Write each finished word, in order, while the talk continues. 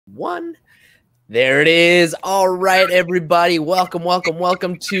One. There it is. All right, everybody.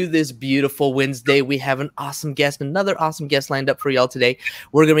 Welcome to this beautiful Wednesday. We have another awesome guest lined up for y'all today.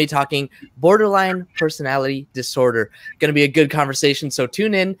 We're going to be talking borderline personality disorder. Going to be a good conversation, so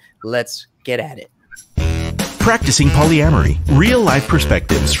tune in. Let's get at it. Practicing Polyamory, real-life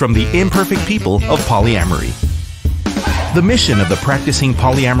perspectives from the imperfect people of polyamory. The mission of the Practicing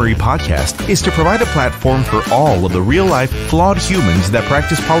Polyamory podcast is to provide a platform for all of the real-life, flawed humans that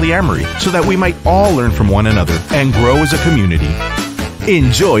practice polyamory so that we might all learn from one another and grow as a community.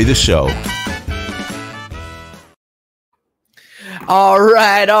 Enjoy the show. All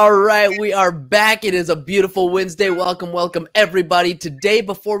right. We are back. It is a beautiful Wednesday. Welcome, everybody. Today,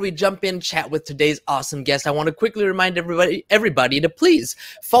 before we jump in, chat with today's awesome guest, I want to quickly remind everybody to please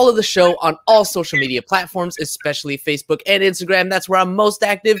follow the show on all social media platforms, especially Facebook and Instagram. That's where I'm most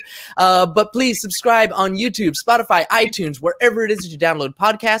active. But please subscribe on YouTube, Spotify, iTunes, wherever it is that you download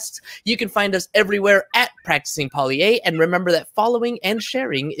podcasts. You can find us everywhere at Practicing Polya. And remember that following and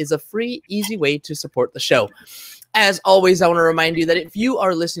sharing is a free, easy way to support the show. As always, I want to remind you that if you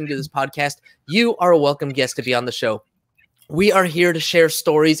are listening to this podcast, you are a welcome guest to be on the show. We are here to share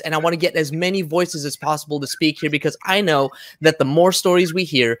stories, and I want to get as many voices as possible to speak here because I know that the more stories we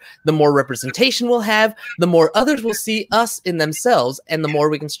hear, the more representation we'll have, the more others will see us in themselves, and the more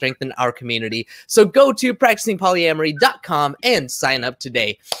we can strengthen our community. So go to practicingpolyamory.com and sign up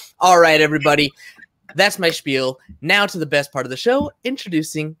today. All right, everybody, that's my spiel. Now to the best part of the show,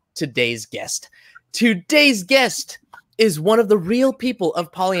 introducing today's guest. Today's guest is one of the real people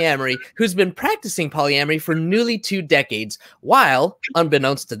of polyamory who's been practicing polyamory for nearly 2 decades, while,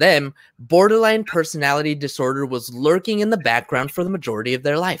 unbeknownst to them, borderline personality disorder was lurking in the background for the majority of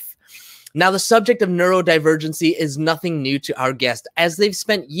their life. Now, the subject of neurodivergency is nothing new to our guest, as they've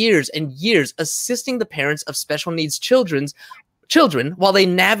spent years and years assisting the parents of special needs children while they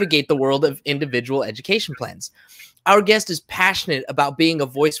navigate the world of individual education plans. Our guest is passionate about being a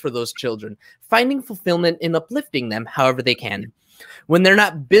voice for those children, finding fulfillment in uplifting them however they can. When they're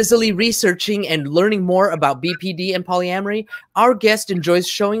not busily researching and learning more about BPD and polyamory, our guest enjoys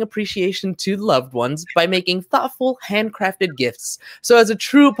showing appreciation to loved ones by making thoughtful, handcrafted gifts. So as a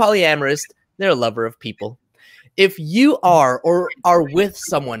true polyamorist, they're a lover of people. If you are or are with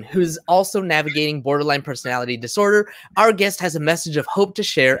someone who's also navigating borderline personality disorder, our guest has a message of hope to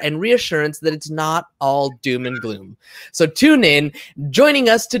share and reassurance that it's not all doom and gloom. So tune in. Joining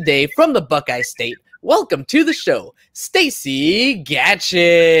us today from the Buckeye State, welcome to the show, Staci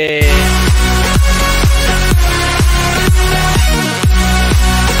Gatchett.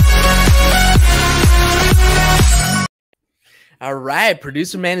 All right,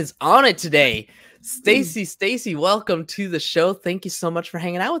 producer man is on it today. Staci, welcome to the show. Thank you so much for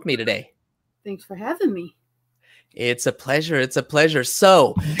hanging out with me today. Thanks for having me. It's a pleasure.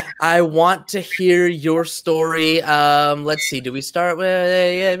 So I want to hear your story. Let's see. Do we start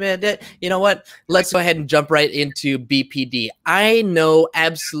with, you know what? Let's go ahead and jump right into BPD. I know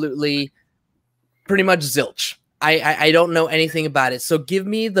absolutely pretty much zilch. I don't know anything about it. So give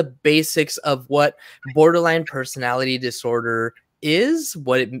me the basics of what borderline personality disorder is,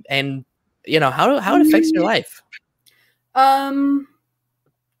 and you know, how it affects your life. Let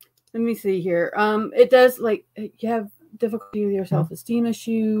me see here. It does, like, you have difficulty with your self-esteem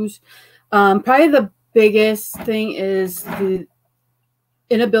issues. Probably the biggest thing is the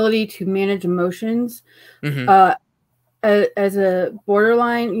inability to manage emotions. Mm-hmm. As a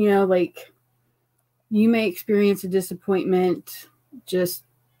borderline, you know, like, you may experience a disappointment, it's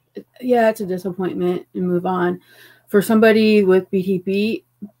a disappointment, and move on. For somebody with BPD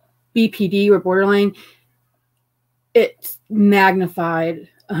or borderline, it's magnified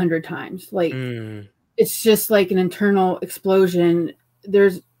 100 times. Like, it's just like an internal explosion.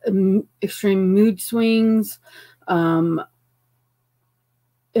 There's extreme mood swings,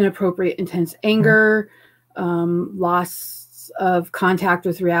 inappropriate intense anger, loss of contact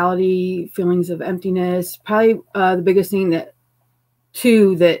with reality, feelings of emptiness. Probably the biggest thing is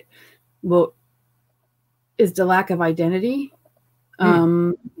the lack of identity.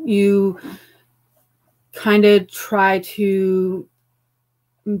 You kind of try to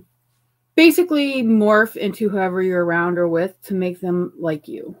basically morph into whoever you're around or with to make them like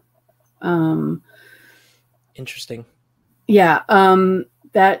you. Interesting. Yeah.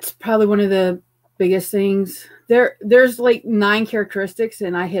 That's probably one of the biggest things. There's like 9 characteristics,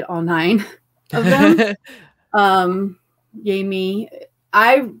 and I hit all 9 of them. Yay me.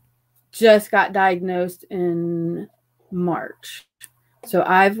 I just got diagnosed in March. So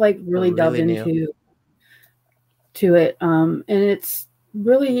I've like really delved into it. And it's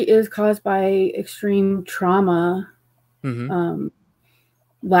really is caused by extreme trauma. Mm-hmm.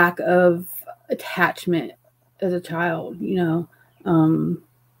 lack of attachment as a child,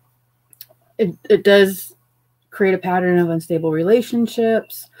 it does create a pattern of unstable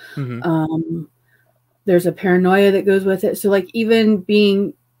relationships. There's a paranoia that goes with it. So like even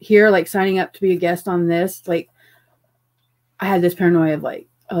being here, like signing up to be a guest on this, like I had this paranoia of like,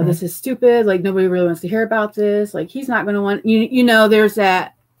 oh, this is stupid. Like nobody really wants to hear about this. Like he's not going to want, there's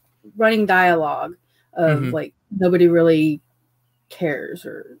that running dialogue of like, nobody really cares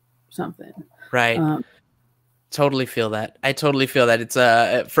or something. Right. Totally feel that. I totally feel that. It's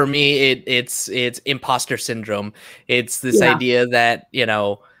for me it's imposter syndrome. It's this idea that,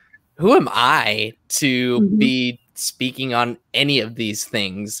 who am I to be speaking on any of these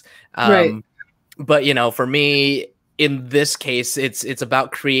things? Right. But for me in this case, it's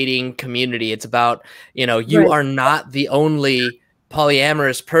about creating community. It's about, you are not the only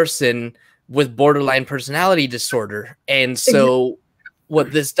polyamorous person with borderline personality disorder. And so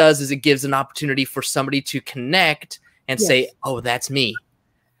what this does is it gives an opportunity for somebody to connect and say, oh, that's me.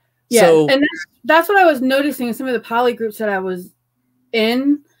 Yeah. So, and that's what I was noticing in some of the poly groups that I was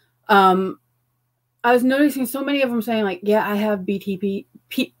in. I was noticing so many of them saying like, yeah, I have BTP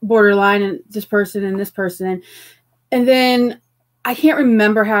borderline and this person and this person. And then I can't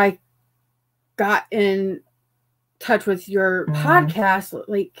remember how I got in touch with your podcast.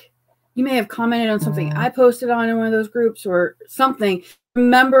 Like you may have commented on something I posted on in one of those groups or something.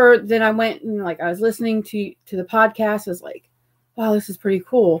 Remember that I went and like I was listening to the podcast. I was like, wow, this is pretty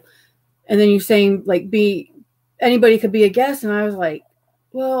cool. And then you're saying like anybody could be a guest, and I was like,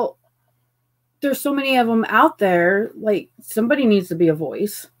 well, there's so many of them out there. Like somebody needs to be a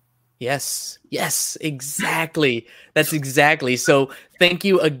voice. Yes, exactly. That's exactly. So thank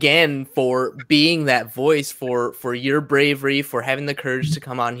you again for being that voice, for your bravery, for having the courage to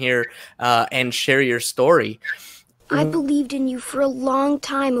come on here and share your story. I believed in you for a long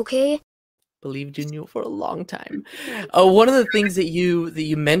time, okay? Believed in you for a long time. One of the things that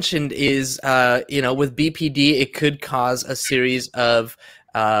you mentioned is, with BPD, it could cause a series of,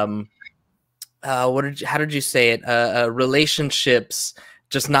 how did you say it? Relationships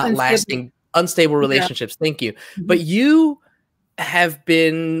just not lasting, unstable relationships. Yeah. Thank you. But you have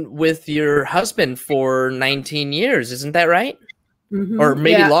been with your husband for 19 years, isn't that right? Or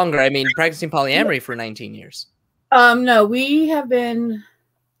maybe longer. I mean, practicing polyamory for 19 years. No, we have been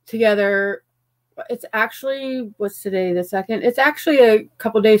together. It's actually, what's today, the 2nd? It's actually a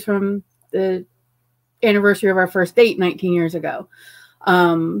couple days from the anniversary of our first date 19 years ago.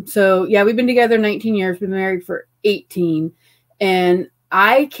 So yeah, we've been together 19 years, been married for 18. And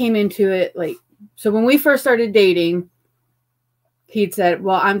I came into it like, so when we first started dating, he'd said,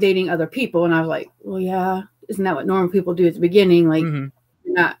 well, I'm dating other people. And I was like, well, yeah, isn't that what normal people do at the beginning? Like, you're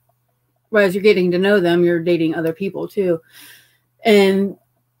not, well, as you're getting to know them, you're dating other people too. And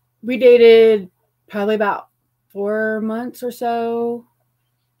we dated probably about 4 months or so.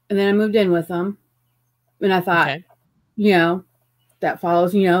 And then I moved in with him. And I thought, that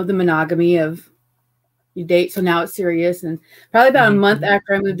follows, the monogamy of you date. So now it's serious. And probably about a month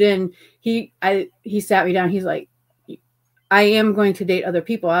after I moved in, he sat me down. He's like, I am going to date other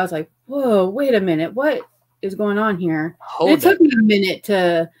people. I was like, whoa, wait a minute. What is going on here? It took me a minute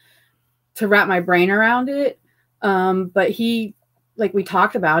to wrap my brain around it. But we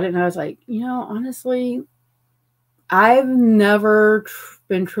talked about it, and I was like, honestly, I've never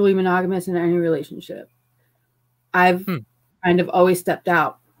been truly monogamous in any relationship. I've kind of always stepped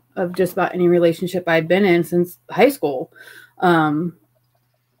out of just about any relationship I'd been in since high school.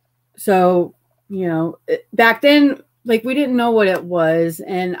 So, back then, like, we didn't know what it was.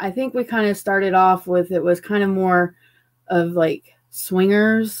 And I think we kind of started off with, it was kind of more of like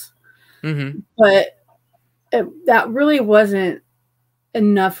swingers, but that really wasn't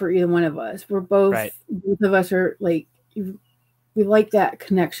enough for either one of us. We're both, both of us are like, we like that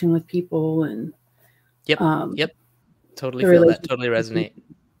connection with people, and totally feel that, totally resonate.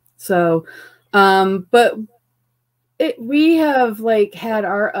 So, but we have like had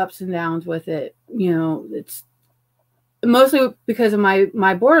our ups and downs with it. It's mostly because of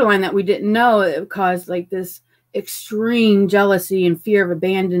my borderline that we didn't know. It caused like this extreme jealousy and fear of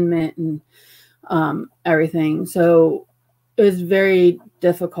abandonment and everything. So it was very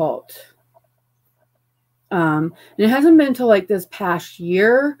difficult. And it hasn't been until like this past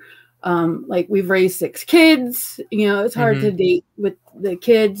year. Like, we've raised 6 kids. It's hard to date with the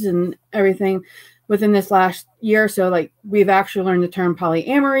kids and everything within this last year. So like, we've actually learned the term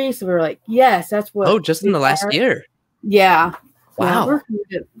polyamory. So we're like, yes, that's what. Oh, just in the last year. Yeah. Wow.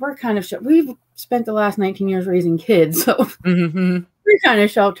 We're kind of, we've spent the last 19 years raising kids. So we're kind of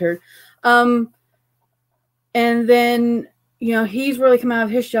sheltered. And then, you know, he's really come out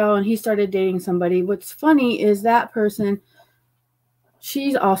of his shell and he started dating somebody. What's funny is that person,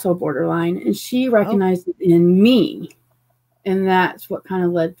 she's also borderline, and she recognized it in me. And that's what kind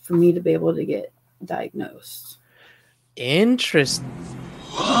of led for me to be able to get diagnosed. Interesting.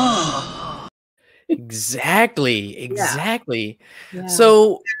 Exactly. Yeah.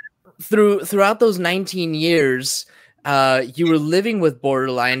 So throughout those 19 years, you were living with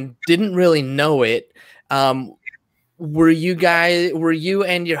borderline, didn't really know it. Were you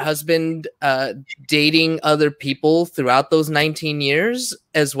and your husband dating other people throughout those 19 years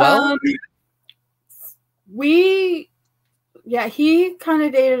as well? He kind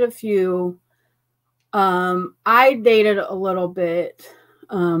of dated a few. I dated a little bit.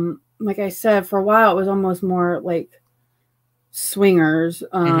 Like I said, for a while, it was almost more like swingers.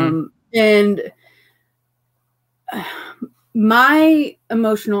 And my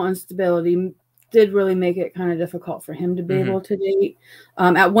emotional instability did really make it kind of difficult for him to be able to date.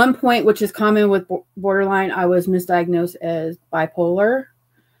 At one point, which is common with borderline, I was misdiagnosed as bipolar.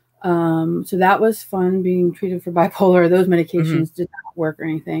 So that was fun, being treated for bipolar. Those medications did not work or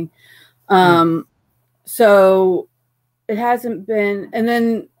anything. So it hasn't been, and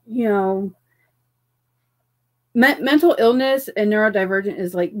then, you know, mental illness and neurodivergent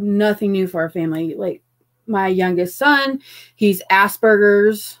is like nothing new for our family. Like my youngest son, he's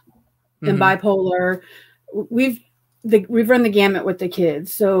Asperger's and bipolar. We've run the gamut with the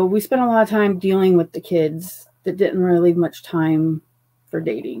kids. So we spent a lot of time dealing with the kids that didn't really leave much time for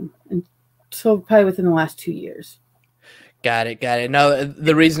dating. And so probably within the last 2 years. Got it. No,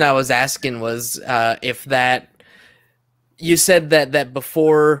 the reason I was asking was if that, you said that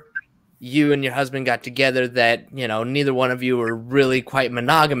before you and your husband got together that, you know, neither one of you were really quite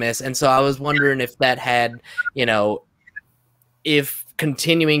monogamous. And so I was wondering if that had, you know, if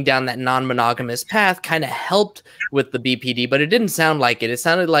continuing down that non-monogamous path kind of helped with the BPD, but it didn't sound like it. It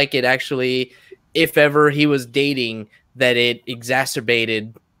sounded like it actually, if ever he was dating, that it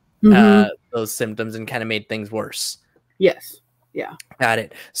exacerbated those symptoms and kind of made things worse. Yes. Yeah. Got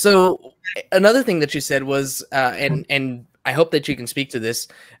it. So another thing that you said was, and I hope that you can speak to this.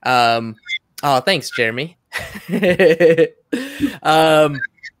 Oh, thanks, Jeremy. Another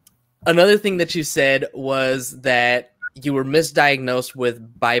thing that you said was that you were misdiagnosed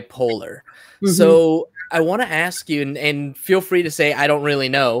with bipolar. So I want to ask you, and feel free to say I don't really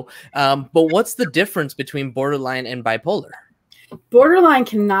know, but what's the difference between borderline and bipolar? Borderline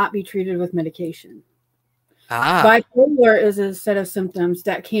cannot be treated with medication. Bipolar is a set of symptoms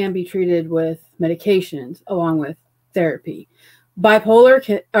that can be treated with medications along with therapy.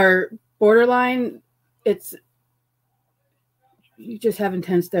 Bipolar or borderline, you just have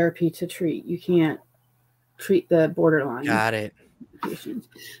intense therapy to treat. You can't treat the borderline. Got it. Patients.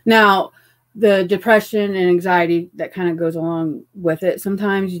 Now, the depression and anxiety that kind of goes along with it,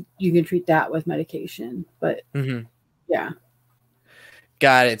 sometimes you can treat that with medication, but yeah.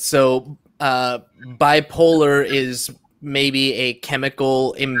 Got it. So bipolar is maybe a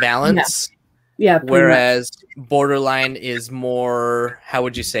chemical imbalance. Yeah. Whereas borderline is more, how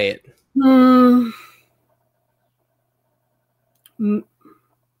would you say it?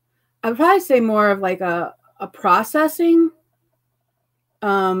 I'd probably say more of like a processing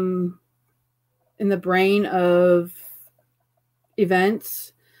in the brain of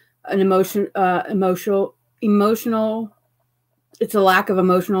events, an emotional, it's a lack of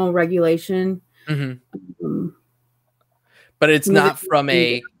emotional regulation. But it's not from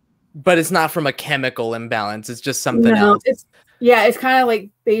a chemical imbalance. It's just something else. It's kind of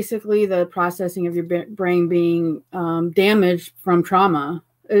like basically the processing of your brain being damaged from trauma.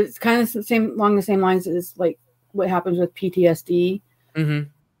 It's kind of along the same lines as like what happens with PTSD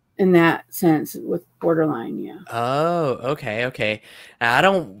in that sense with borderline. Yeah. Oh, okay.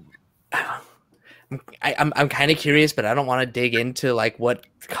 I'm kind of curious, but I don't want to dig into like what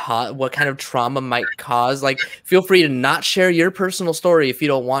kind of trauma might cause. Like, feel free to not share your personal story if you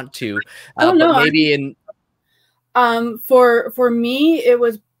don't want to. But maybe for me, it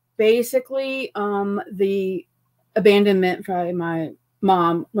was basically the abandonment by my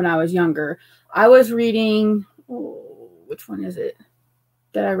mom when I was younger. I was reading, which one is it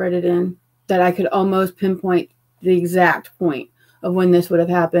that I read it in, that I could almost pinpoint the exact point of when this would have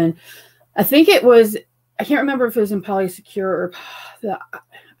happened. I think it was, I can't remember if it was in Polysecure or the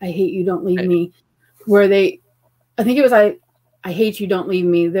I Hate You, Don't Leave Me, where I think it was I Hate You, Don't Leave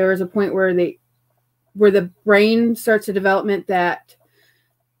Me. There was a point where the brain starts a development that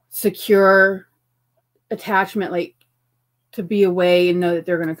secure attachment, like to be away and know that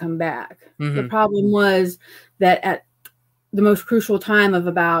they're going to come back. The problem was that at the most crucial time of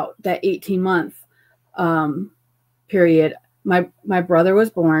about that 18-month period, my brother was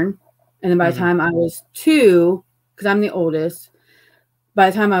born, and then by the time I was 2, because I'm the oldest, by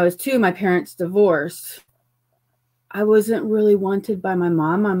the time I was 2, my parents divorced. I wasn't really wanted by my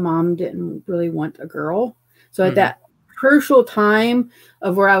mom. My mom didn't really want a girl. So at that crucial time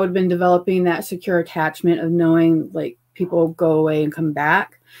of where I would have been developing that secure attachment of knowing like people go away and come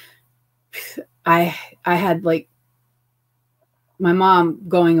back, I had like my mom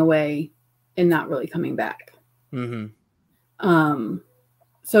going away and not really coming back. So,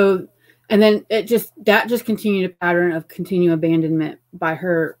 and then that just continued a pattern of continued abandonment by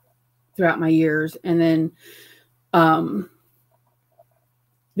her throughout my years. And then,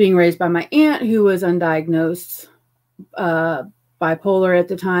 being raised by my aunt who was undiagnosed, bipolar at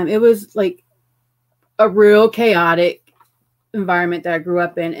the time. It was like a real chaotic environment that I grew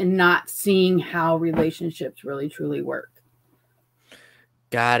up in, and not seeing how relationships really truly work.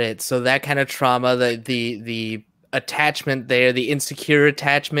 Got it. So that kind of trauma, the attachment there, the insecure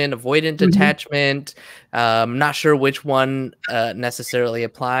attachment, avoidant attachment, not sure which one necessarily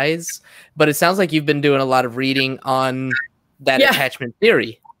applies, but it sounds like you've been doing a lot of reading on that attachment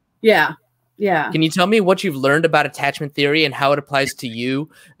theory. Yeah. Can you tell me what you've learned about attachment theory and how it applies to you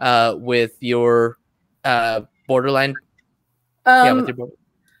with your borderline? With your borderline.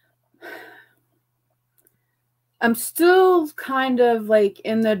 I'm still kind of like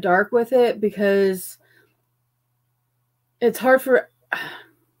in the dark with it because it's hard for.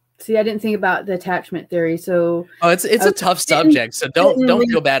 See, I didn't think about the attachment theory, so it's a tough subject. So don't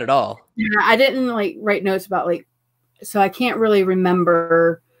feel bad at all. Yeah, I didn't like write notes about like, so I can't really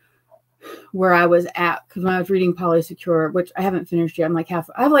remember where I was at because when I was reading Polysecure, which I haven't finished yet, I'm like half.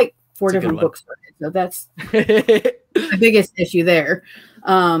 I have like 4 different books for it, so that's the biggest issue there.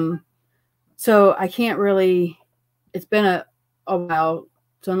 So I can't really. It's been a while,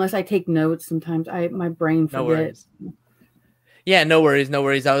 so unless I take notes, sometimes my brain forgets. No worries. Yeah, no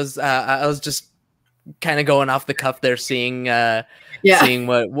worries. I was just kind of going off the cuff there, seeing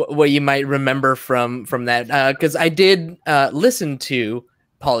what you might remember from that, because I did listen to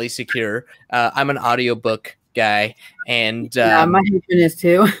Polysecure. I'm an audiobook guy, and my husband is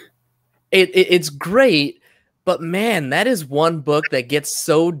too. It's great. But man, that is one book that gets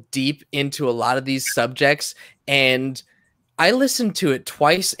so deep into a lot of these subjects. And I listened to it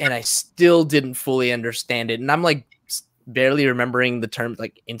twice and I still didn't fully understand it. And I'm like barely remembering the terms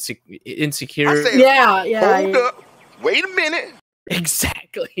like insecure. Hold up. Wait a minute.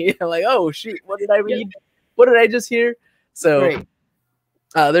 Exactly. I'm like, oh, shoot. What did I read? What did I just hear? So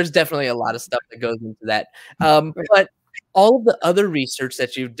there's definitely a lot of stuff that goes into that. But all of the other research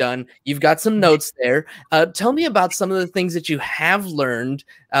that you've done, you've got some notes there. Tell me about some of the things that you have learned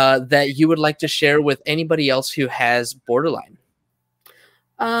that you would like to share with anybody else who has borderline.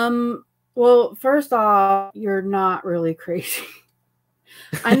 Well, first off, you're not really crazy.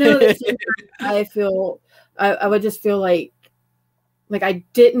 I know that I would just feel like I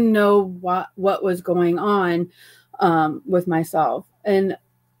didn't know what was going on with myself, and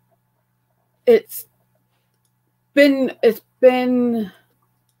it's been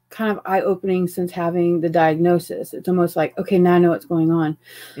kind of eye-opening since having the diagnosis. It's almost like, okay, now I know what's going on.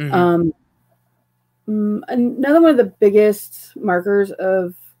 Another one of the biggest markers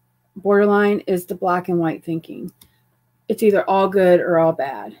of borderline is the black and white thinking. It's either all good or all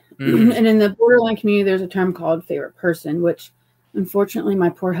bad. And in the borderline community, there's a term called favorite person, which unfortunately my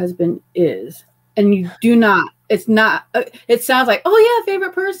poor husband is. And you do not, it's not, it sounds like, oh yeah,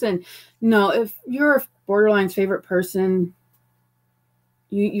 favorite person. No, if you're borderline's favorite person,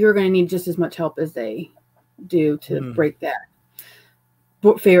 you're going to need just as much help as they do to break that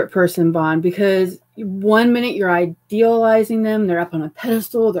favorite person bond, because one minute you're idealizing them, they're up on a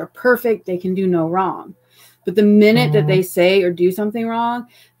pedestal, they're perfect, they can do no wrong. But the minute that they say or do something wrong,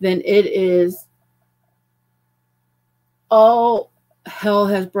 then it is all hell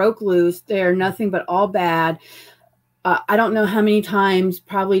has broke loose. They're nothing but all bad. I don't know how many times,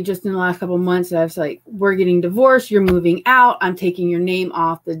 probably just in the last couple of months, I was like, we're getting divorced, you're moving out, I'm taking your name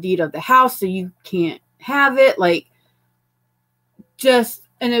off the deed of the house so you can't have it. Like, just,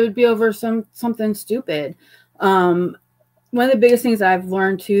 and it would be over something stupid. One of the biggest things I've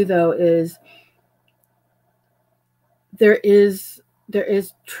learned too, though, is there is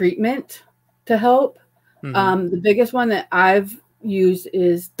treatment to help. The biggest one that I've used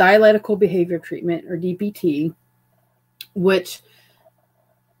is dialectical behavior treatment, or DBT, which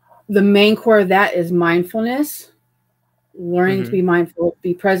the main core of that is mindfulness, learning to be mindful,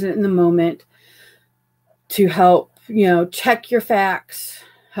 be present in the moment, to help, check your facts,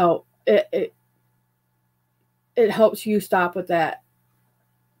 help it helps you stop with that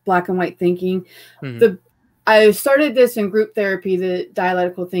black and white thinking. The I started this in group therapy, the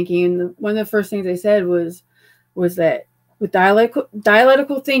dialectical thinking, and one of the first things they said was that with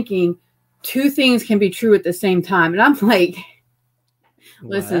dialectical thinking, two things can be true at the same time. And I'm like,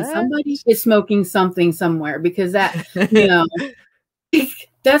 listen, somebody is smoking something somewhere, because that,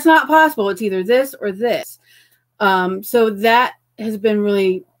 that's not possible. It's either this or this. So that has been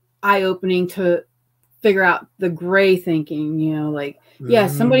really eye-opening to figure out the gray thinking,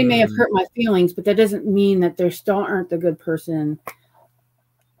 yes, somebody may have hurt my feelings, but that doesn't mean that they still aren't the good person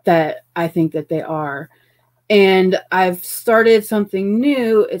that I think that they are. And I've started something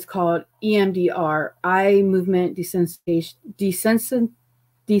new. It's called EMDR, eye movement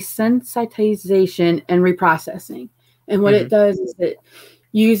desensitization and reprocessing. And what it does is it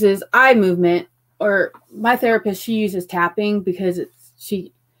uses eye movement, or my therapist, she uses tapping, because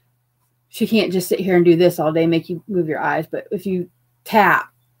she can't just sit here and do this all day, make you move your eyes. But if you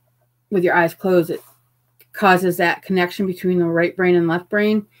tap with your eyes closed, it causes that connection between the right brain and left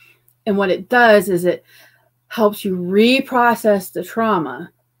brain. And what it does is it helps you reprocess the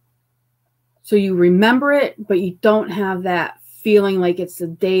trauma. So you remember it, but you don't have that feeling like it's the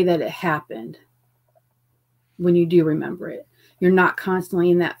day that it happened. When you do remember it, you're not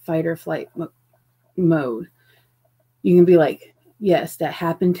constantly in that fight or flight mode. You can be like, yes, that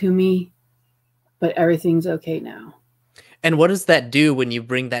happened to me, but everything's okay now. And what does that do when you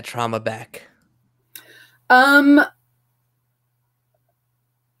bring that trauma back? I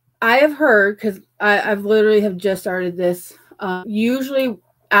have heard, because I've literally have just started this. Usually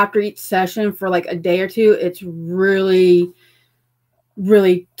after each session for like a day or two, it's really,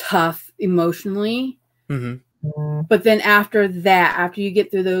 really tough emotionally. But then after that, after you get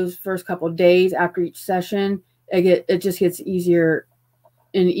through those first couple of days after each session, it just gets easier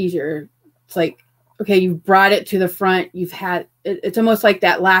and easier. It's like, okay, you've brought it to the front. You've had it's almost like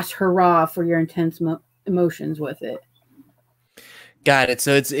that last hurrah for your intense emotions with it. Got it.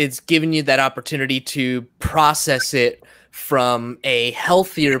 So it's giving you that opportunity to process it from a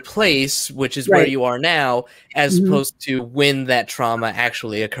healthier place, which is where you are now, as opposed to when that trauma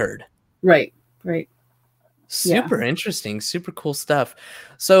actually occurred. Right. Super interesting, super cool stuff.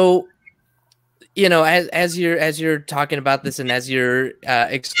 So, as you're talking about this, and as you're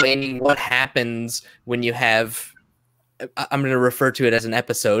explaining what happens when you have, I'm going to refer to it as an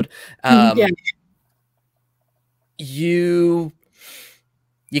episode.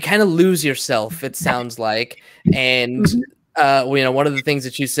 You kind of lose yourself, it sounds like. And, one of the things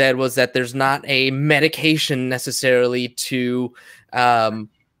that you said was that there's not a medication necessarily to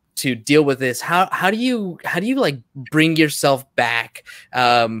deal with this. How do you like bring yourself back?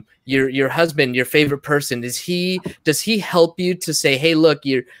 Your husband, your favorite person, does he help you to say, hey, look,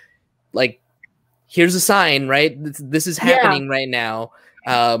 you're like, here's a sign, right? This is happening right now.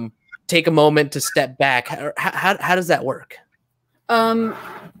 Take a moment to step back. How does that work?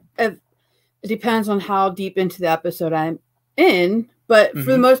 It depends on how deep into the episode I'm in, but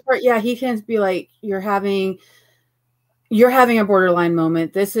for the most part, he can be like, you're having a borderline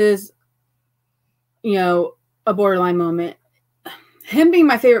moment. This is, a borderline moment. Him being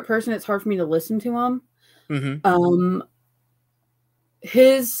my favorite person, it's hard for me to listen to him.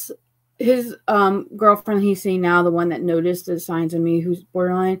 His girlfriend he's seeing now, the one that noticed the signs in me, who's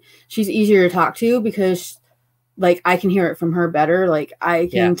borderline, she's easier to talk to, because like I can hear it from her better. Like I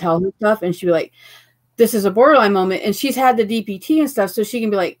can tell her stuff, and she'll be like, this is a borderline moment. And she's had the DPT and stuff, so she can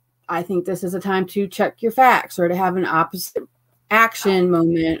be like, I think this is a time to check your facts, or to have an opposite action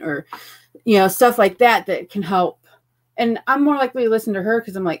moment, or, stuff like that can help. And I'm more likely to listen to her,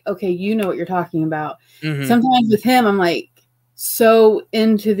 because I'm like, okay, you know what you're talking about. Sometimes with him, I'm like so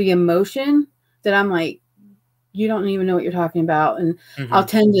into the emotion that I'm like, you don't even know what you're talking about. And I'll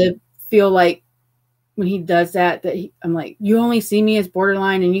tend to feel like when he does that, I'm like, you only see me as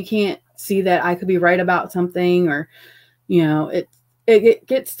borderline, and you can't see that I could be right about something, or, it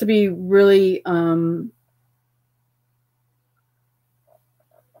gets to be really,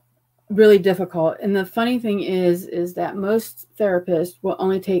 really difficult. And the funny thing is that most therapists will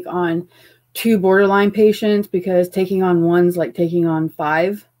only take on 2 borderline patients, because taking on one's like taking on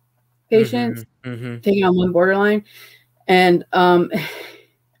 5 patients, taking on 1 borderline. And,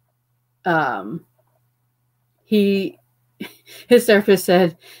 his therapist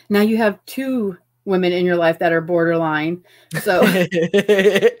said, now you have 2 women in your life that are borderline. So no,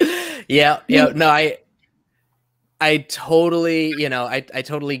 I totally, I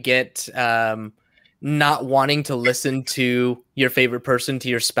totally get not wanting to listen to your favorite person, to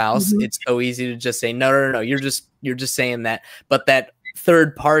your spouse. It's so easy to just say, no, you're just saying that. But that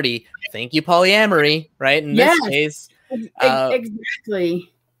third party, thank you, polyamory, right? In this case.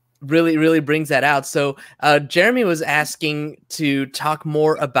 Exactly. really brings that out. So Jeremy was asking to talk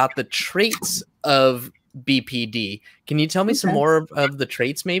more about the traits of BPD. Can you tell me some more of the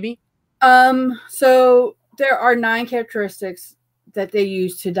traits, maybe? So there are 9 characteristics that they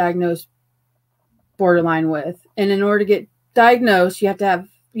use to diagnose borderline with, and in order to get diagnosed, you have to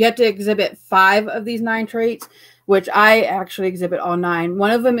exhibit 5 of these 9 traits, which I actually exhibit all 9.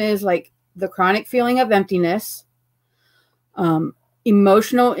 One of them is like the chronic feeling of emptiness,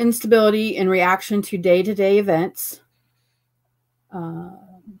 emotional instability in reaction to day-to-day events,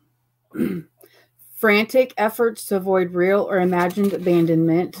 frantic efforts to avoid real or imagined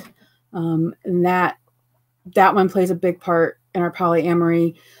abandonment, and that one plays a big part in our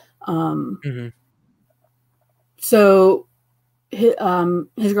polyamory. So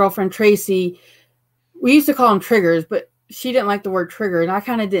his girlfriend Tracy, we used to call them triggers, but she didn't like the word trigger, and I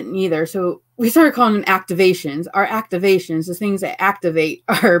kind of didn't either. So we started calling them activations. Our activations, the things that activate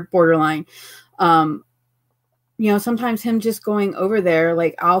our borderline. You know, sometimes him just going over there,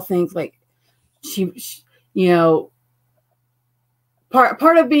 like I'll think like she you know,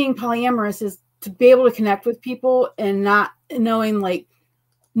 part of being polyamorous is to be able to connect with people and not knowing like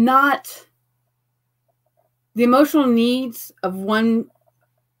not the emotional needs of one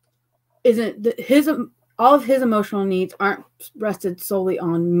isn't his. All of his emotional needs aren't rested solely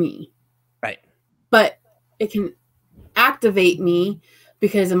on me. Right. But it can activate me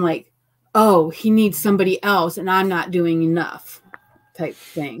because I'm like, oh, he needs somebody else and I'm not doing enough type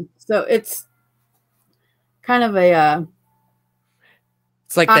thing. So it's kind of a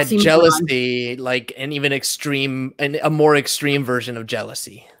it's like that jealousy, like an even extreme and a more extreme version of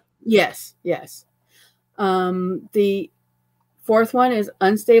jealousy. Yes. The 4th one is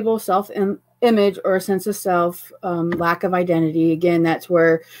unstable self-image or a sense of self, lack of identity. Again, that's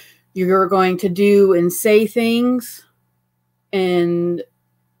where you're going to do and say things and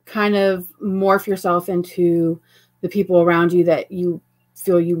kind of morph yourself into the people around you that you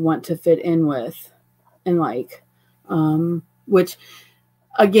feel you want to fit in with and like, which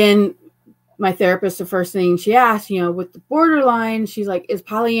again, my therapist, the first thing she asked, you know, with the borderline, she's like, is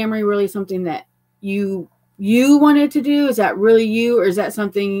polyamory really something that you wanted to do? Is that really you? Or is that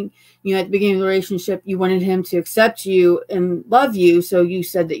something, you know, at the beginning of the relationship, you wanted him to accept you and love you, so you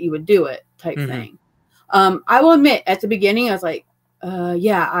said that you would do it type thing? I will admit, at the beginning, I was like,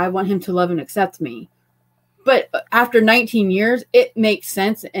 yeah, I want him to love and accept me. But after 19 years, it makes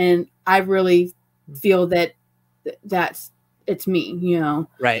sense. And I really feel that it's me, you know.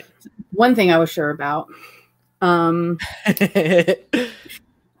 Right. One thing I was sure about.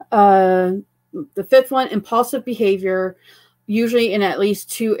 The 5th one, impulsive behavior, usually in at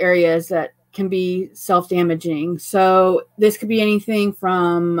least 2 areas that can be self-damaging. So this could be anything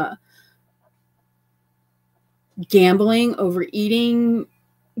from gambling, overeating,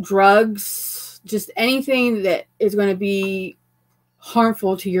 drugs, just anything that is going to be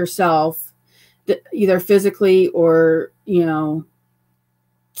harmful to yourself, either physically or, you know,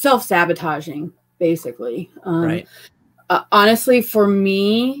 self-sabotaging, basically. Right. Honestly, for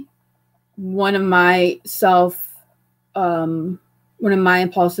me, one of my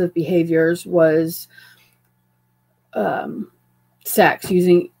impulsive behaviors was sex.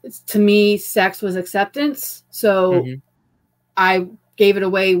 To me, sex was acceptance. So I gave it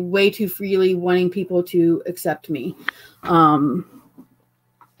away way too freely, wanting people to accept me. And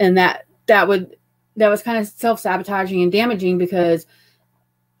that was kind of self-sabotaging and damaging because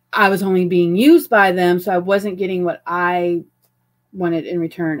I was only being used by them. So I wasn't getting what I wanted in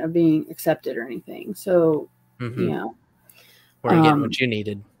return of being accepted or anything. So, you know, we're getting what you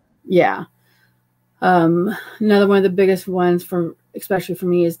needed. Yeah. Another one of the biggest ones especially for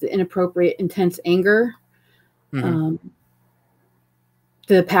me, is the inappropriate, intense anger. The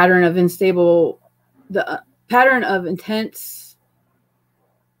pattern of intense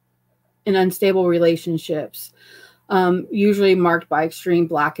and unstable relationships, usually marked by extreme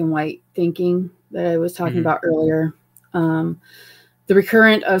black and white thinking that I was talking about earlier. The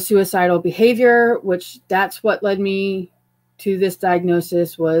recurrent of suicidal behavior, which that's what led me to this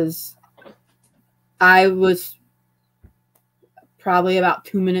diagnosis. I was probably about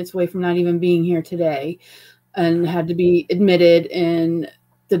 2 minutes away from not even being here today and had to be admitted, and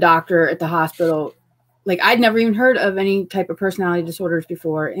the doctor at the hospital, like, I'd never even heard of any type of personality disorders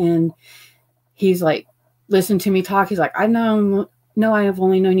before. And he's like, listen to me talk. He's like, I know I have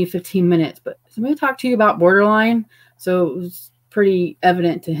only known you 15 minutes, but somebody talk to you about borderline. So it was pretty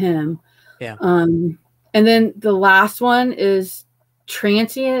evident to him. Yeah. And then the last one is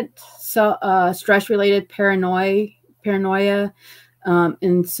transient stress-related paranoia,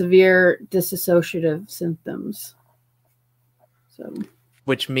 and severe dissociative symptoms. So,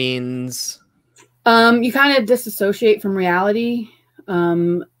 which means you kind of disassociate from reality.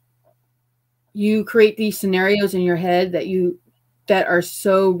 You create these scenarios in your head that are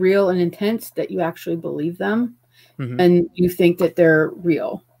so real and intense that you actually believe them, and you think that they're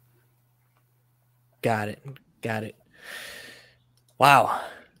real. Got it. Wow.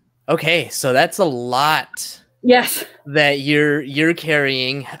 Okay, so that's a lot. Yes. That you're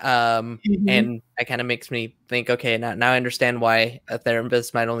carrying, and that kind of makes me think, okay, now I understand why a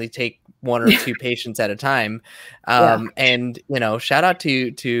therapist might only take 1 or 2 patients at a time. And shout out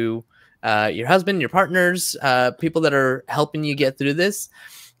to your husband, your partners, people that are helping you get through this.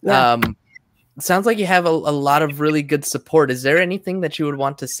 Sounds like you have a lot of really good support. Is there anything that you would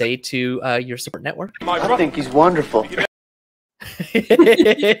want to say to your support network? I think he's wonderful.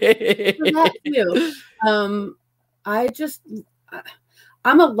 That too.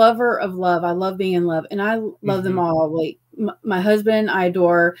 I'm a lover of love. I love being in love, and I love them all. Like my husband, I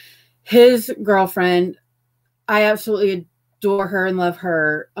adore. His girlfriend, I absolutely adore her and love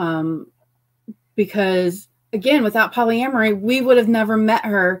her. Because again, without polyamory, we would have never met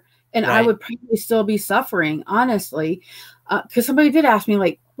her, and I would probably still be suffering, honestly. Because somebody did ask me,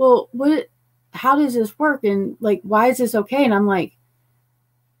 like, well, how does this work? And like, why is this okay? And I'm like,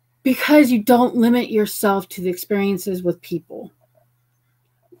 because you don't limit yourself to the experiences with people.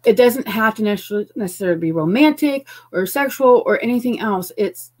 It doesn't have to necessarily be romantic or sexual or anything else.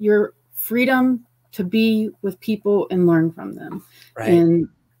 It's your freedom to be with people and learn from them. And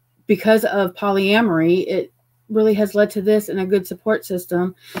because of polyamory, it really has led to this and a good support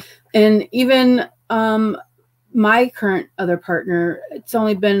system. And even my current other partner, it's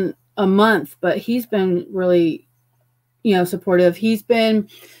only been a month, but he's been really, supportive. He's been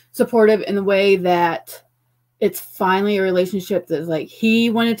supportive in the way that it's finally a relationship that's like, he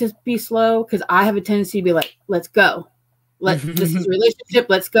wanted to be slow because I have a tendency to be like, let's go. This is a relationship.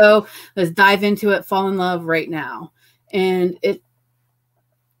 Let's go. Let's dive into it. Fall in love right now. And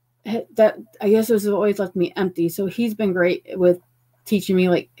that I guess has always left me empty. So he's been great with teaching me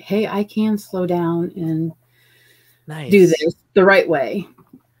like, hey, I can slow down and do this the right way.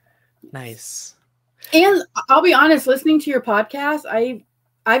 Nice. And I'll be honest, listening to your podcast,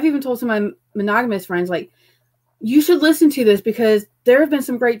 I've even told some of my monogamous friends, like, you should listen to this because there have been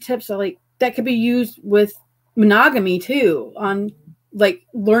some great tips that could be used with monogamy too, on like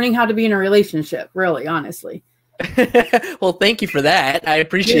learning how to be in a relationship, really, honestly. Well, thank you for that. I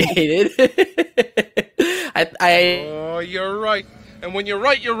appreciate it. Oh, you're right. And when you're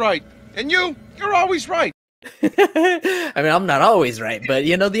right. And you're always right. I mean, I'm not always right, but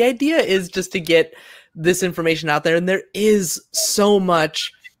the idea is just to get this information out there. And there is so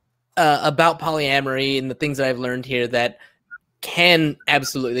much about polyamory and the things that I've learned here that can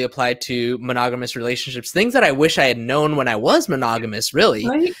absolutely apply to monogamous relationships. Things that I wish I had known when I was monogamous, really.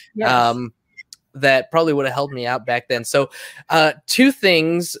 Right? Yes. That probably would have helped me out back then. So 2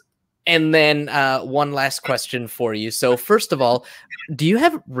 things, and then 1 last question for you. So first of all, do you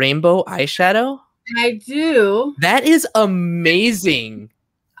have rainbow eyeshadow? I do. That is amazing.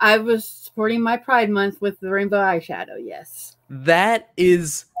 I was supporting my Pride Month with the rainbow eyeshadow. Yes. That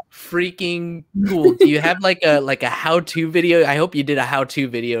is freaking cool. Do you have like a how-to video? I hope you did a how-to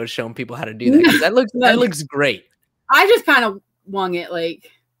video showing people how to do that, 'cause that looks great. I just kind of wung it,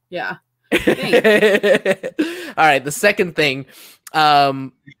 yeah. All right, the second thing,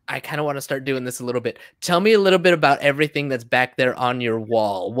 I kind of want to start doing this a little bit. Tell me a little bit about everything that's back there on your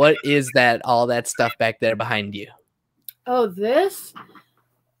wall. What is that? All that stuff back there behind you? Oh, this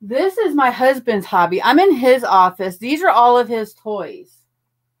is my husband's hobby. I'm in his office. These are all of his toys.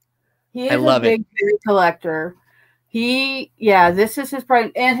 He is a big collector. This is his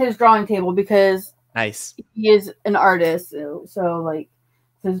pride and his drawing table because he is an artist. So like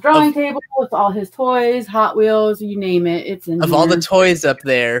his drawing table with all his toys, Hot Wheels, you name it. It's in all the toys up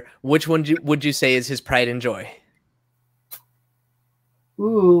there. Which one would you say is his pride and joy?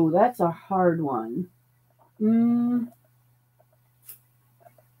 Ooh, that's a hard one.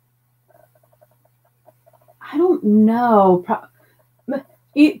 I don't know.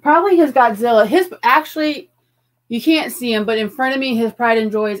 Probably his Godzilla. You can't see him, but in front of me, his pride and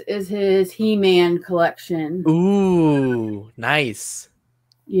joy is his He-Man collection. Ooh, nice.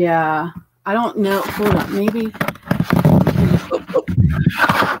 Yeah. I don't know. Hold on, maybe.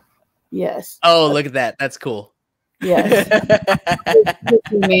 Yes. Oh, look at that. That's cool. Yes.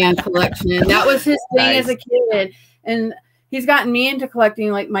 He-Man collection. That was his thing as a kid. And he's gotten me into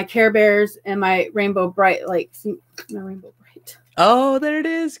collecting like my Care Bears and my Rainbow Bright, my Rainbow Bright. Oh, there it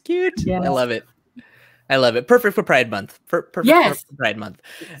is. Cute. Yes. I love it. Perfect for Pride Month. Perfect for Pride Month.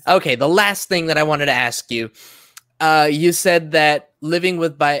 Okay, the last thing that I wanted to ask you, You said that living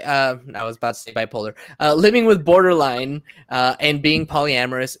with I was about to say bipolar. Living with borderline and being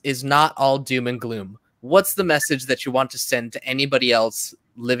polyamorous is not all doom and gloom. What's the message that you want to send to anybody else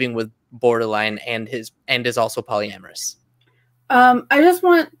living with borderline and is also polyamorous? I just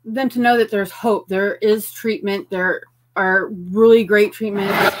want them to know that there's hope. There is treatment. There are really great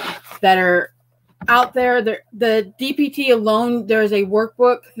treatments that are out there. The DPT alone, there's a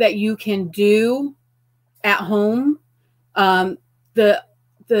workbook that you can do at home. The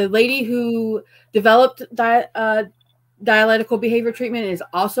lady who developed dialectical behavior treatment is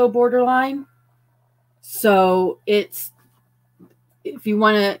also borderline. So it's, if you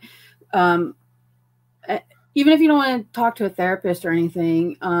want to, even if you don't want to talk to a therapist or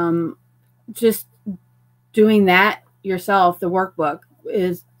anything, just doing that yourself, the workbook,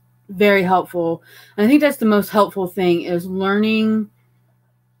 is very helpful. And I think that's the most helpful thing, is learning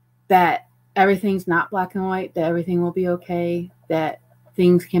that everything's not black and white, that everything will be okay, that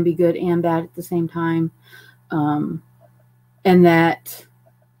things can be good and bad at the same time. And that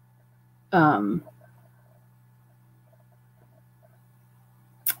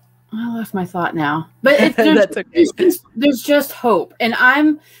I lost my thought now, but That's okay. There's just hope. And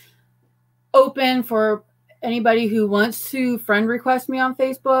I'm open for anybody who wants to friend request me on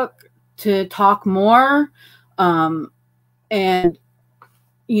Facebook to talk more, and,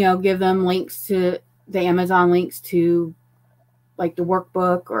 you know, give them links to the Amazon links to like the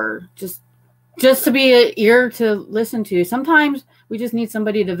workbook, or just to be an ear to listen to. Sometimes we just need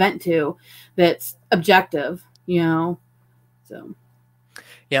somebody to vent to that's objective, you know, so.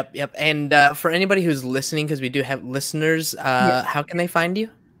 Yep. And for anybody who's listening, because we do have listeners, how can they find you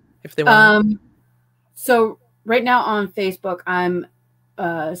if they want? So right now on Facebook, I'm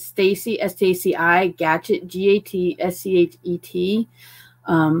Staci, Staci, Gatchet, Gatschet.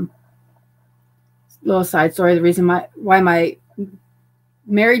 Little side story: the reason why my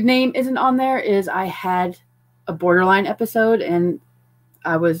married name isn't on there is I had a borderline episode and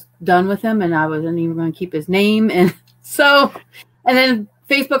I was done with him, and I wasn't even going to keep his name, and then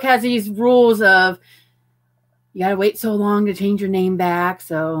Facebook has these rules of you got to wait so long to change your name back.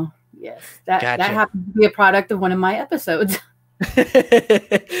 So yes, that happens to be a product of one of my episodes.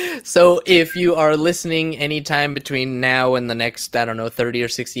 So if you are listening anytime between now and the next, I don't know, 30 or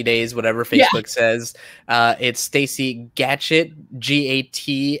 60 days, whatever Facebook says, it's Staci Gatchet,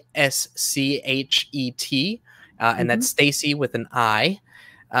 Gatschet, and that's Staci with an I.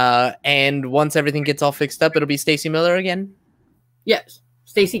 And once everything gets all fixed up, it'll be Staci Miller again. Yes.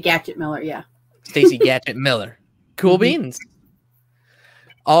 Staci Gatchet Miller, yeah. Staci Gatchet Miller. Cool beans.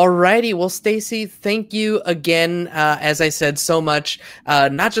 Alrighty, well, Staci, thank you again, as I said, so much,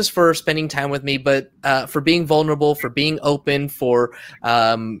 not just for spending time with me, but for being vulnerable, for being open, for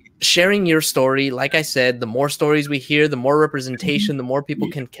sharing your story. Like I said, the more stories we hear, the more representation, the more people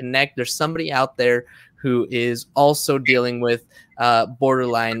can connect. There's somebody out there who is also dealing with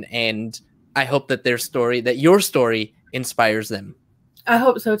borderline, and I hope that your story inspires them. I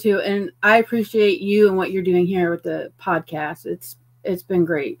hope so too, and I appreciate you and what you're doing here with the podcast. It's been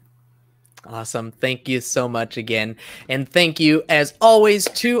great. Awesome. Thank you so much again. And thank you, as always,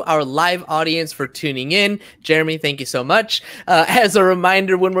 to our live audience for tuning in. Jeremy, thank you so much. As a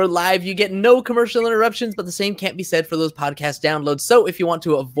reminder, when we're live, you get no commercial interruptions, but the same can't be said for those podcast downloads. So if you want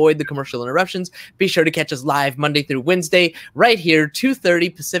to avoid the commercial interruptions, be sure to catch us live Monday through Wednesday, right here,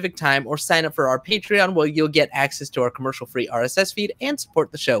 2:30 Pacific time, or sign up for our Patreon, where you'll get access to our commercial-free RSS feed and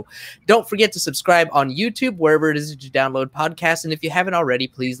support the show. Don't forget to subscribe on YouTube, wherever it is that you download podcasts. And if you haven't already,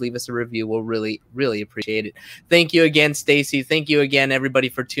 please leave us a review. We'll really, really appreciate it. Thank you again, Staci. Thank you again, everybody,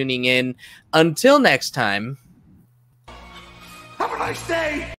 for tuning in. Until next time. Have a nice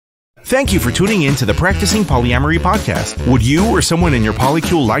day. Thank you for tuning in to the Practicing Polyamory podcast. Would you or someone in your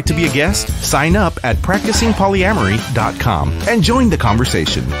polycule like to be a guest? Sign up at practicingpolyamory.com and join the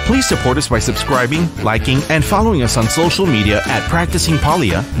conversation. Please support us by subscribing, liking, and following us on social media at Practicing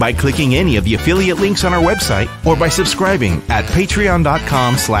Polya by clicking any of the affiliate links on our website, or by subscribing at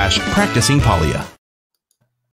patreon.com/practicingpolya.